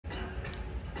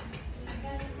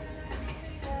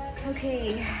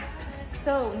Okay,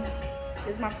 so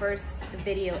this is my first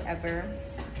video ever.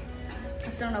 I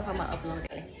still don't know if I'm gonna upload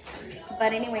it.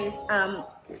 But anyways,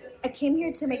 I came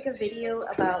here to make a video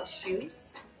about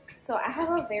shoes. So I have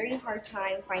a very hard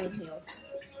time finding heels.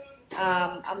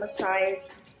 I'm a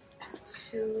size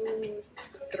 2,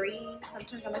 3,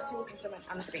 sometimes I'm a 2, sometimes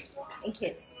I'm a 3 in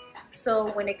kids.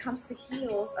 So when it comes to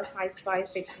heels, a size 5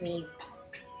 fits me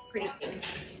pretty big.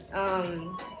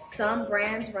 Some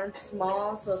brands run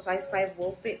small, so a size 5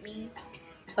 will fit me,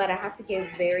 but I have to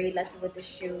get very lucky with the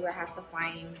shoe. I have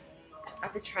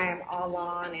to try them all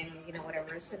on, and you know,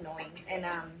 whatever. It's annoying. And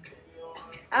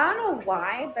I don't know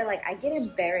why, but like I get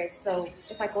embarrassed. So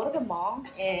if I go to the mall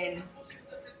and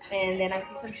then I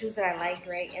see some shoes that I like,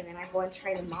 right, and then I go and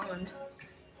try them on,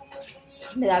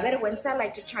 me da vergüenza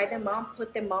like to try them on,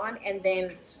 put them on, and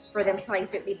then for them to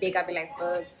like fit me big, I'll be like,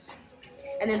 ugh.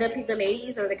 And then the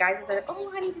ladies or the guys are like,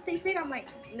 oh, honey, did they fit? I'm like,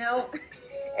 no.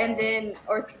 And then,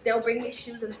 or they'll bring me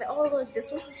shoes and say, oh, look,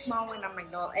 this was a small one. I'm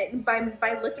like, no. And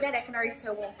by looking at it, I can already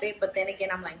tell it won't fit. But then again,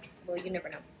 I'm like, well, you never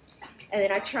know. And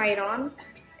then I try it on,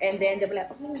 and then they'll be like,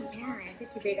 oh, yeah, it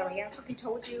fits too big. I'm like, yeah, I fucking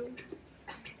told you.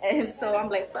 And so I'm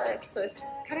like, fuck. So it's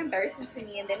kind of embarrassing to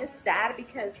me. And then it's sad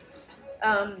because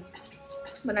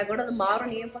when I go to the mall, I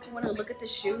don't even fucking want to look at the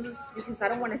shoes because I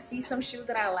don't want to see some shoe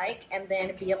that I like and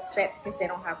then be upset because they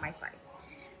don't have my size.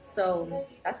 So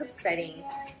that's upsetting,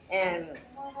 and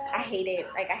I hate it.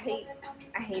 Like I hate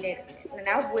it. And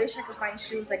I wish I could find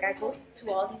shoes. Like I go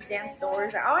to all these damn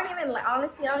stores. I don't even like,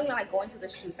 honestly, I don't even like going to the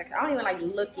shoe section. I don't even like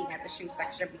looking at the shoe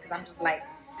section because I'm just like,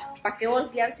 ¿pa qué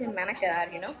voltear si me van a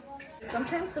quedar, you know?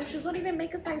 Sometimes some shoes don't even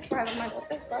make a size 5. I'm like, what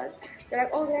the fuck? They're like,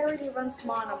 oh, they already run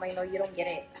small. And I'm like, no, you don't get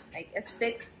it. Like a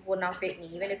 6 will not fit me.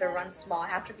 Even if it runs small,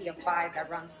 it has to be a 5 that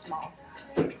runs small.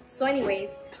 So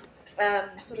anyways,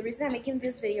 so the reason I'm making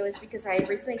this video is because I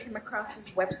recently came across this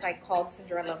website called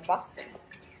Cinderella of Boston.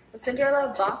 So Cinderella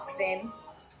of Boston,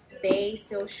 they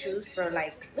sell shoes for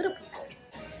like little people.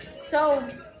 So,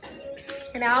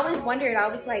 and I always wondered, I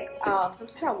was like,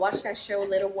 sometimes I watch that show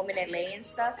Little Women LA and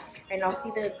stuff, and I'll see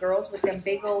the girls with them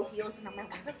big old heels, and I'm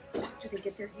like, where the fuck do they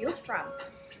get their heels from?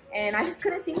 And I just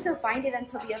couldn't seem to find it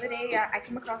until the other day. I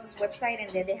came across this website, and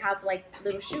then they have like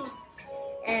little shoes.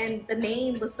 And the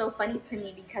name was so funny to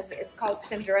me because it's called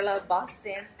Cinderella of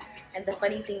Boston. And the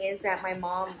funny thing is that my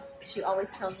mom, she always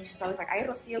tells me, she's always like, ay,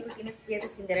 Rocío, tú tienes pie de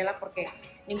Cinderella porque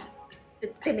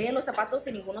te miden los zapatos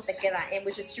y ninguno te queda. And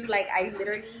which is true. Like I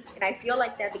literally, and I feel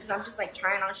like that because I'm just like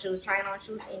trying on shoes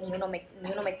and ni uno me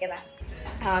queda.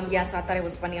 Yeah, so I thought it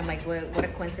was funny. I'm like, what a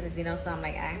coincidence, you know? So I'm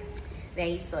like, ah, de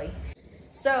ahí soy.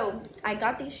 So I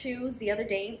got these shoes the other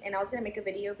day, and I was gonna make a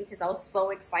video because I was so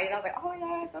excited. I was like, oh my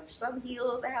god, some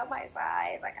heels, I have my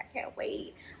size, like I can't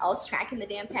wait. I was tracking the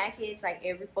damn package like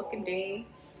every fucking day,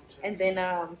 and then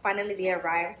finally they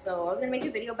arrived. So I was gonna make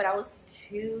a video, but I was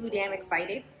too damn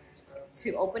excited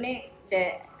to open it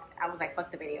that I was like,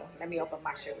 fuck the video, let me open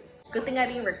my shoes. Good thing I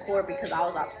didn't record because I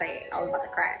was upset. I was about to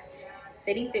cry.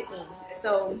 They didn't fit me.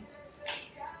 So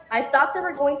I thought they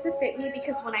were going to fit me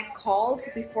because when I called,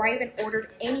 before I even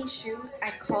ordered any shoes,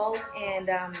 I called and,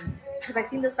 because I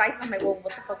seen the sizes, I'm like, well,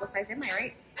 what the fuck, what size am I,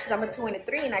 right? Because I'm a 2 and a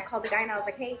 3, and I called the guy and I was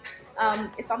like, hey,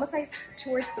 if I'm a size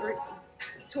 2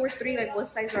 or 3, like what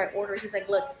size do I order? He's like,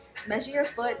 look, measure your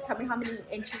foot, tell me how many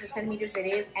inches or centimeters it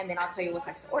is, and then I'll tell you what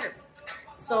size to order.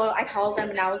 So I called them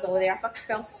and I was over there. I fucking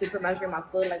felt stupid measuring my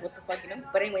foot, like what the fuck, you know?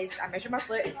 But anyways, I measured my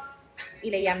foot, y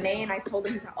le llamé, and I told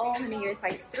him, he's like, oh, honey, you're a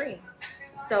size 3.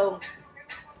 So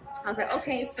I was like,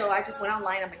 okay. So I just went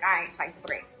online. I'm like, all right, size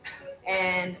 3.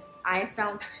 And I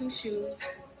found 2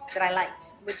 shoes that I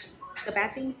liked, which the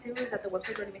bad thing too is that the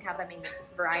website don't even have that many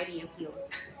variety of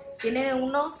heels. Tienen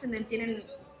unos and then tienen,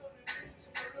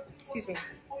 excuse me,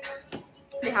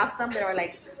 they have some that are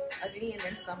like ugly and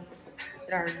then some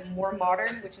that are more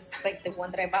modern, which is like the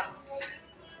one that I bought.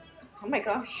 Oh my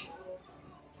gosh.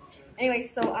 Anyway,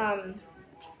 so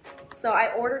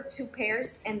I ordered 2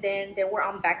 pairs, and then they were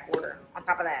on back order on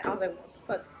top of that. I was like, what the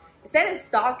fuck? It said in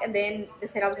stock, and then they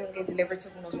said I was going to get delivered to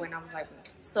who knows when. I was like,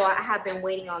 so I have been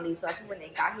waiting on these. So that's when they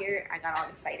got here, I got all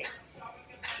excited.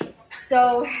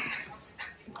 So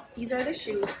these are the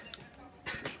shoes.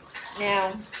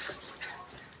 Now,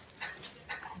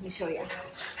 let me show you.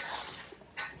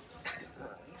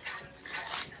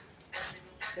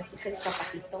 Este es el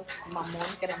zapatito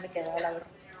mamón que no me quedaba, la verdad.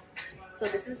 So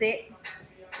this is it.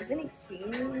 Isn't it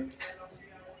cute?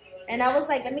 And I was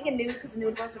like, let me get nude because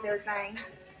nude ones were their thing.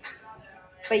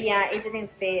 But yeah, it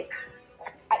didn't fit.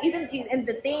 And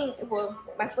the thing, well,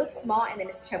 my foot's small and then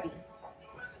it's chubby.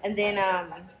 And then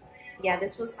yeah,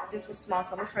 this was small.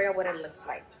 So I'm gonna show you what it looks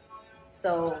like.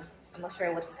 So I'm gonna show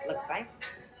you what this looks like.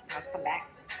 I'll come back.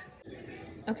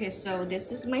 Okay, so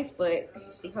this is my foot.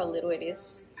 See how little it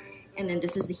is? And then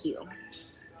this is the heel.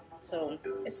 So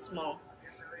it's small.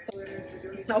 So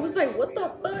I was like, what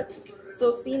the fuck?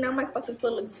 So see, now my fucking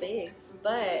foot looks big.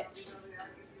 But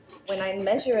when I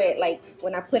measure it, like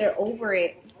when I put it over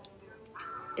it,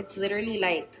 it's literally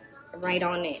like right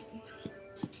on it.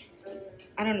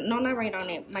 I don't know, not right on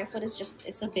it. My foot is just,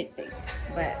 it's a bit big.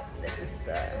 But this is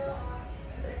the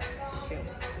shoe.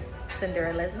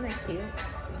 Cinderella, isn't it cute?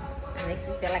 It makes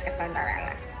me feel like a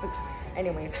Cinderella.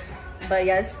 Anyways, but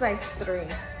yeah, it's size 3.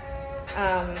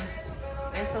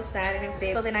 It's so sad and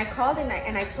big. So then I called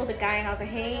and I told the guy and I was like,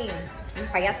 hey, mis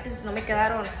fallates no me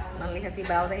quedaron. No le dije así,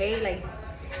 but I was like, hey, like,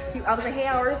 I was like, hey,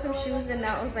 I ordered some shoes and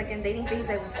I was like, and they didn't think, he's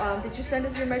like, did you send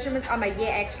us your measurements? I'm like, yeah,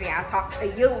 actually, I talked to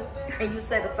you and you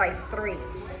said a size 3.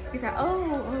 He's like,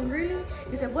 oh, really?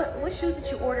 He said, what shoes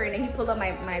did you order? And then he pulled up my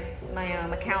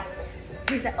account.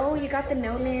 He's like, oh, you got the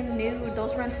Nolan nude.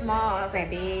 Those run small. I was like,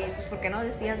 babe, pues porque no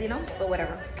decías, you know? But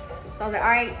whatever. So I was like, all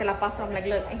right, te la paso. I'm like,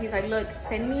 look. And he's like, look,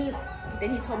 send me.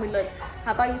 Then he told me, look,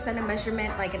 how about you send a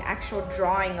measurement, like an actual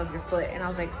drawing of your foot? And I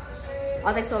was like,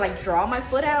 so like draw my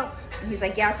foot out. And he's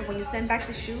like, yeah. So when you send back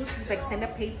the shoes, he's like, send a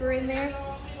paper in there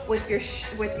with your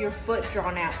foot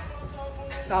drawn out.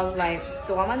 So I was like,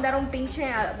 te voy a mandar un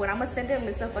pinche. What I'm gonna send him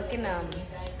is a fucking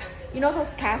you know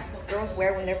those casks girls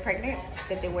wear when they're pregnant?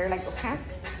 That they wear like those casks?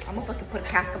 I'm gonna fucking put a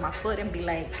cask on my foot and be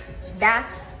like,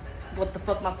 that's what the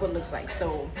fuck my foot looks like.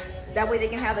 So that way they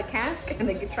can have the cask and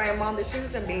they can try them on the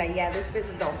shoes and be like, yeah, this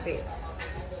fits, don't fit.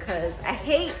 Cause I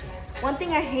hate, one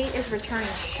thing I hate is returning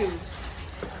shoes.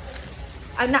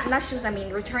 Not shoes, I mean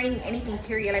returning anything,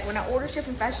 period. Like when I order shit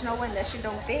from Fashion Nova and that shit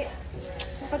don't fit,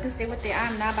 just fucking stay with it.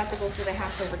 I'm not about to go through the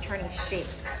hassle of returning shit.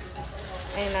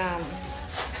 And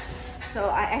so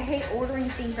I hate ordering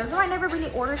things. That's why I never really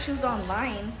order shoes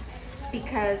online,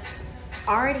 because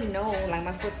I already know like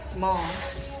my foot's small.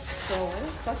 So where the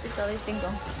fuck did the other thing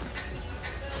go?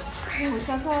 Anyways,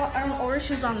 that's why I don't order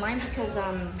shoes online, because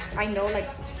I know like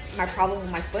my problem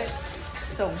with my foot.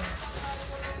 So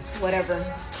whatever.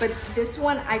 But this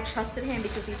one I trusted him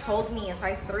because he told me a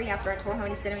size 3 after I told him how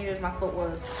many centimeters my foot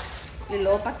was. Y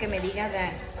luego pa que me diga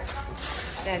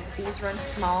that these run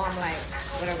small, I'm like,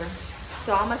 whatever.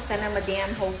 So I'm gonna send him a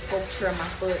damn whole sculpture of my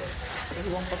foot so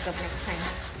he won't fuck up next time.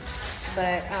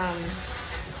 But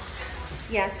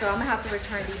yeah, so I'm gonna have to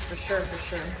return these for sure.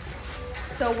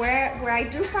 So where I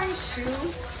do find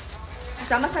shoes,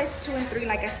 so I'm a size 2 and 3,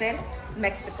 like I said,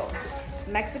 Mexico.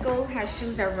 Mexico has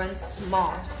shoes that run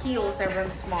small, heels that run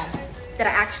small, that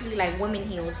are actually like women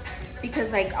heels.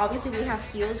 Because like obviously we have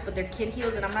heels, but they're kid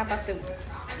heels, and I'm not about to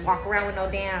walk around with no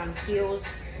damn heels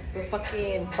with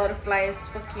fucking butterflies,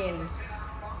 fucking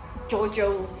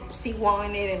JoJo Siwa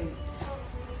in it, and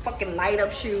fucking light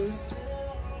up shoes,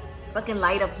 fucking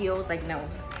light up heels. Like, no.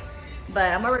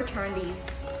 But I'm gonna return these.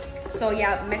 So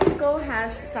yeah, Mexico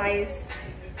has size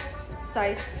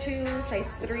 2,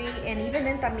 size 3, and even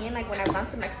then también, like when I've gone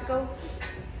to Mexico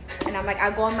and I'm like, I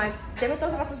go on my, deme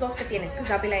todos los zapatos dos que tienes, because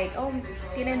I'll be like, oh,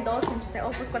 tienen dos, and she say, oh,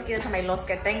 pues cuál quieres, I'm like, los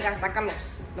que tengas,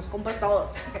 sácalos, los compro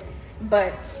todos.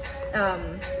 But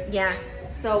yeah,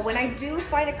 so when I do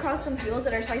find across some heels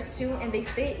that are size 2 and they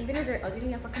fit, even if they're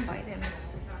ugly, I fucking buy them.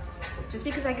 Just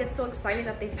because I get so excited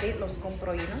that they fit, los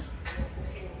compro, you know?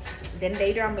 Then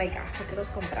later I'm like, ah, ¿por qué los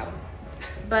compraba?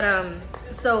 But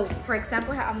so for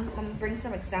example, I'm gonna bring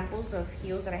some examples of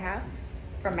heels that I have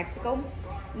from Mexico.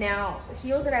 Now,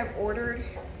 heels that I've ordered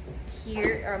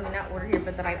here, not ordered here,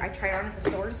 but that I tried on at the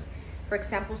stores. For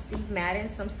example, Steve Madden.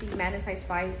 Some Steve Madden size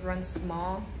 5 runs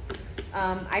small.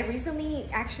 I recently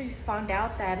actually found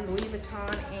out that Louis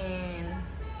Vuitton and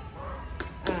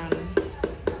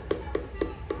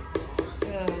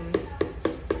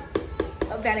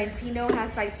Valentino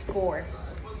has size 4.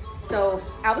 So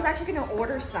I was actually gonna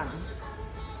order some,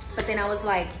 but then I was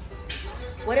like,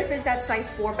 what if it's that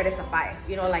size 4 but it's a 5,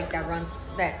 you know, like that runs,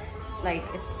 that like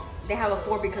they have a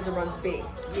 4 because it runs big,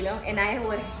 you know? And I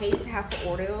would hate to have to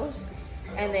order those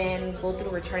and then go through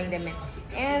returning them,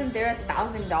 and they're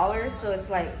 $1,000. So it's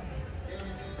like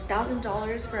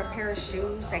 $1,000 for a pair of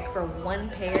shoes, like for one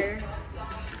pair.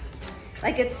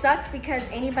 Like, it sucks because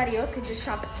anybody else could just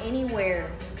shop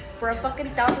anywhere. For a fucking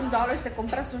 $1,000, te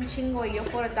compras un chingo, y yo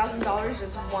for $1,000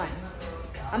 just one.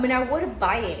 I mean, I would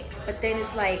buy it, but then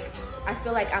it's like, I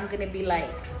feel like I'm gonna be like,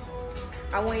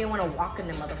 I won't even want to walk in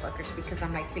the motherfuckers, because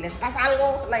I'm like, si les pasa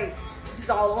algo, like, this is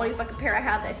all the only fucking pair I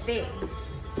have that fit.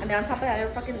 And then on top of that, they're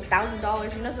fucking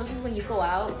 $1,000. You know, so this is when you go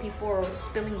out, people are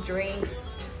spilling drinks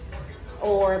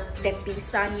or te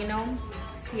pisan, you know.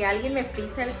 Si alguien me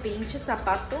pisa el pinche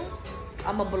zapato,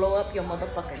 I'ma blow up your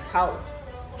motherfucking toe.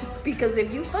 Because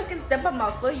if you fucking step on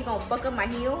my foot, you're gonna fuck up my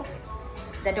heel.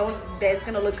 That's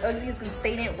gonna look ugly, it's gonna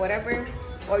stain it, whatever.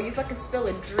 Or you fucking spill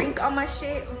a drink on my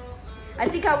shit. I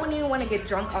think I wouldn't even want to get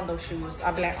drunk on those shoes.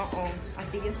 I'll be like,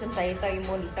 así bien sentadita, bien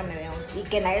bonita me veo. Y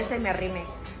que nadie se me arrime.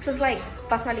 So it's like,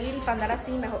 pa salir y pa andar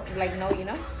así, mejor, like, no, you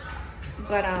know?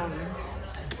 But,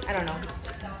 I don't know.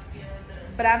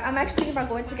 But I'm actually thinking about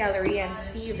going to Galleria and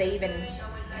see if they even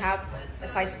have a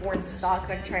size 4 in stock,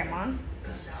 so I can try them on.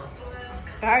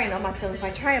 But I already know myself, if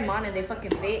I try them on and they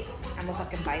fucking fit, I'm gonna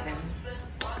fucking buy them.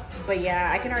 But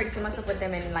yeah, I can already see myself with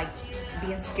them and like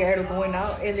being scared of going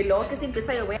out. And the luego que se empieza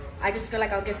a llover, I just feel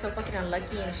like I'll get so fucking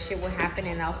unlucky and shit will happen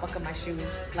and I'll fuck up my shoes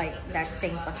like that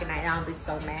same fucking night. I'll be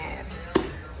so mad.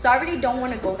 So I really don't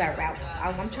want to go that route.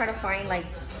 I'm trying to find like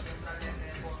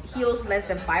heels less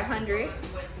than 500,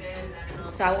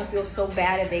 so I won't feel so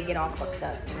bad if they get all fucked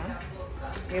up, you know?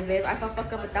 If I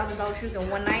fuck up $1,000 shoes in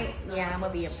one night, yeah, I'm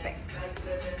gonna be upset.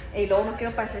 Y luego no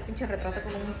quiero parecer pinche retrato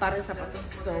con un par de zapatos,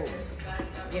 so,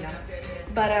 you know.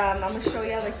 But I'm gonna show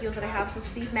you all the heels that I have. So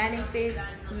Steve Madden fits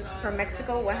from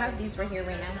Mexico. I have these right here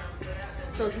right now.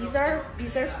 So these are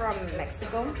from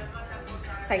Mexico,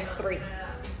 size 3.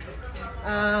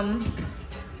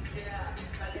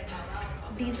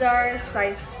 These are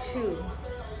size 2.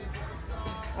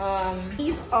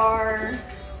 These are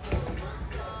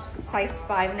size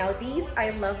 5. Now these,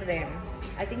 I love them.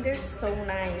 I think they're so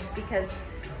nice because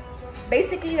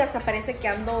basically hasta parece que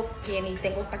ando que ni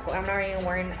tengo taco. I'm not even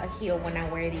wearing a heel when I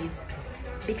wear these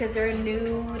because they're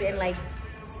nude and like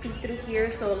see-through here,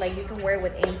 so like you can wear it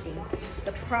with anything.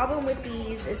 The problem with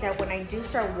these is that when I do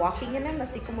start walking in them,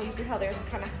 así como you see how they're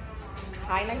kind of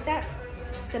high like that,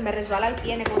 se me resbala el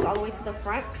pie and it goes all the way to the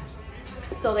front.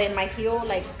 So then my heel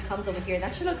like comes over here.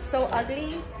 That shit looks so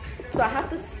ugly. So I have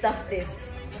to stuff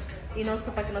this, you know,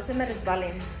 so para que no se me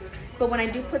resbalen. But when I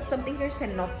do put something here, se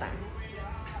nota.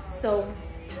 So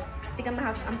I think I'm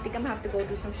gonna have to go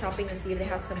do some shopping and see if they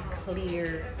have some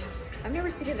clear. I've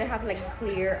never seen if they have like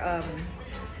clear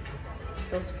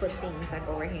those foot things that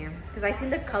go right here. Because I've seen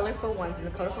the colorful ones and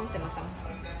the colorful ones se notan.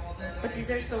 But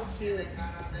these are so cute.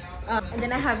 And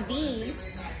then I have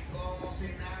these.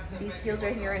 These heels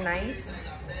right here are nice.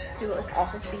 Too, it's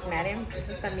also Steve Madden. This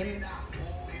is también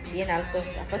bien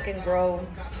altos. I fucking grow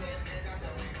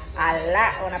a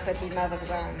lot when I put these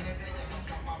motherfuckers on.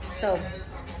 So,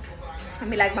 I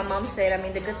mean, like my mom said, I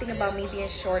mean, the good thing about me being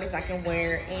short is I can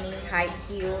wear any height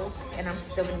heels and I'm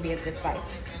still gonna be a good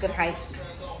size, good height.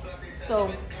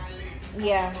 So,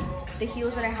 yeah, the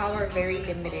heels that I have are very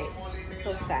limited. It's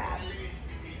so sad.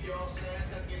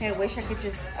 I wish I could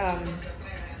just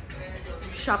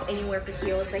shop anywhere for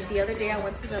heels. Like the other day I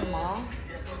went to the mall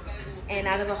and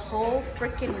out of the whole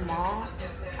freaking mall,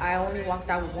 I only walked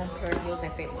out with one pair of heels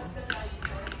that fit me.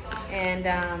 And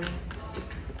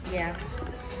yeah.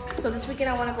 So this weekend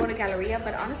I want to go to Galleria,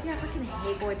 but honestly I fucking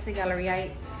hate going to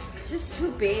Galleria. It's just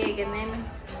too big and then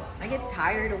I get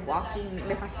tired of walking.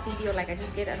 Me fastidio, like I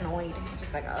just get annoyed. I'm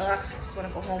just like, ugh, I just want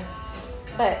to go home.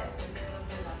 But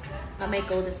I may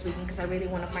go this weekend because I really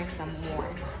want to find some more.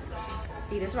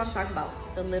 See, this is what I'm talking about.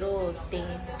 The little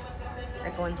things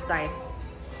that go inside.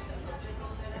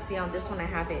 See, on this one I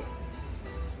have it.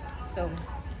 So,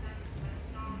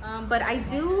 but I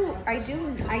do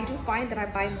find that I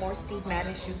buy more Steve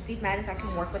Madden shoes. Steve Madden's, I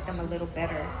can work with them a little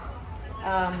better.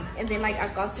 And then like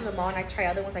I've gone to the mall and I try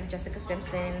other ones like Jessica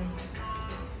Simpson,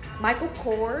 Michael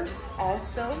Kors.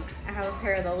 Also, I have a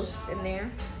pair of those in there.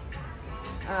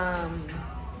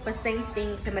 But same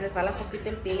thing, se me resbala poquito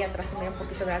el pie y atrás se mira un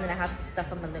poquito grande and I have to stuff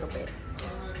them a little bit.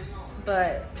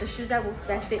 But the shoes that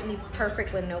fit me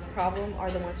perfect with no problem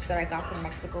are the ones that I got from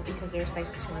Mexico because they're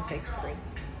size 2 and size 3.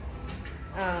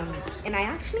 And I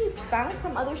actually found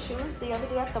some other shoes the other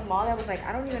day at the mall that was like,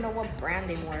 I don't even know what brand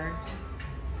they were.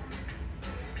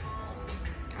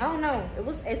 I don't know.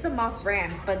 It's a mock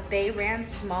brand, but they ran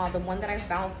small. The one that I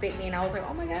found fit me and I was like,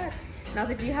 oh my God. And I was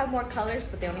like, do you have more colors?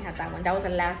 But they only had that one. That was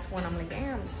the last one. I'm like,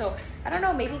 damn. So, I don't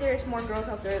know. Maybe there's more girls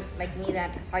out there like me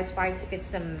that size 5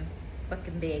 fits them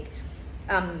fucking big.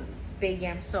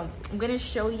 Yeah. So, I'm going to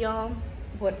show y'all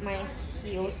what my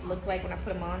heels look like when I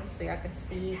put them on so y'all can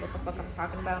see what the fuck I'm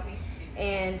talking about.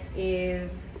 And if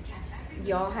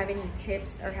y'all have any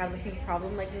tips or have the same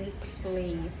problem like me,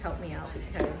 please help me out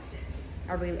because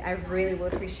I really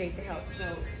would appreciate the help.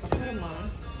 So, I'll put them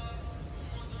on.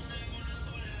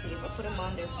 See, if I put them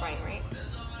on, they're fine, right?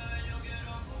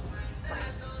 Fine.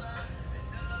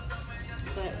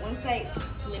 But once I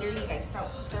literally like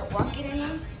start walking in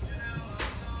them,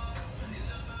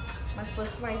 my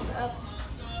foot slides up,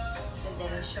 and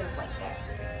then it shows like that.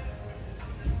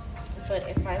 But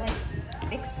if I like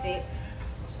fix it,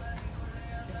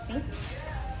 let's see,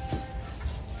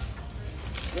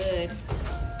 good.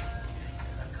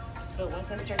 But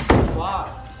once I start to walk,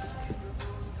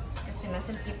 que se me hace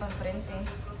el pie pa' enfrente.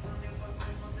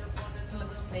 It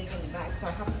looks big in the back, so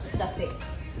I have to stuff it.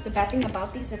 The bad thing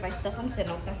about these, if I stuff them, se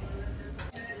nota.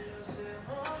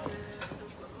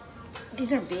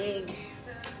 These are big.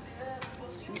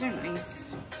 These are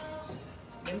nice.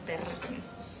 Bien perra con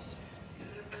estos.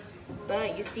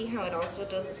 But you see how it also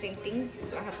does the same thing?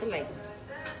 So I have to like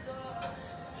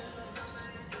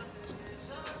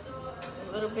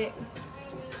a little bit.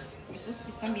 Estos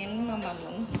sí están bien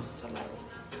mamalones.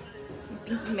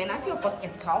 Man, I feel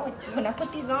fucking tall when I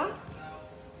put these on.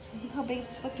 Look how big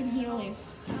the fucking heel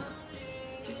is.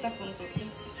 Just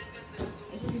taponzotes.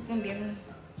 Esos sí están bien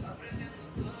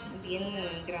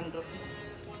grandotes.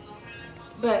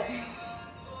 But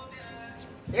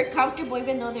they're comfortable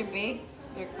even though they're big.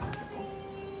 They're comfortable.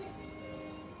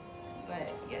 But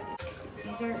yeah,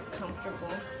 these are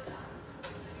comfortable.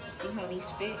 See how these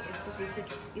fit?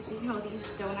 You see how these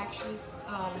don't actually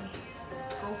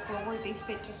go forward? They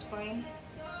fit just fine.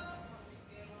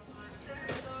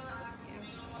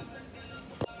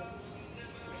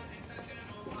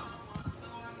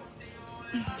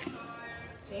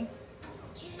 See?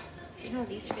 See how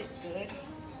these fit good?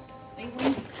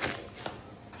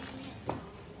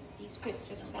 These fit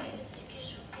just fine.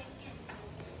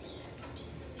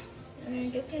 I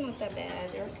guess they're not that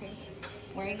bad. They're okay.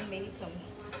 Wearing maybe some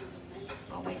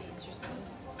all-white jeans or something.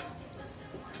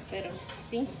 But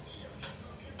see?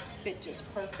 Fit just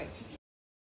perfect.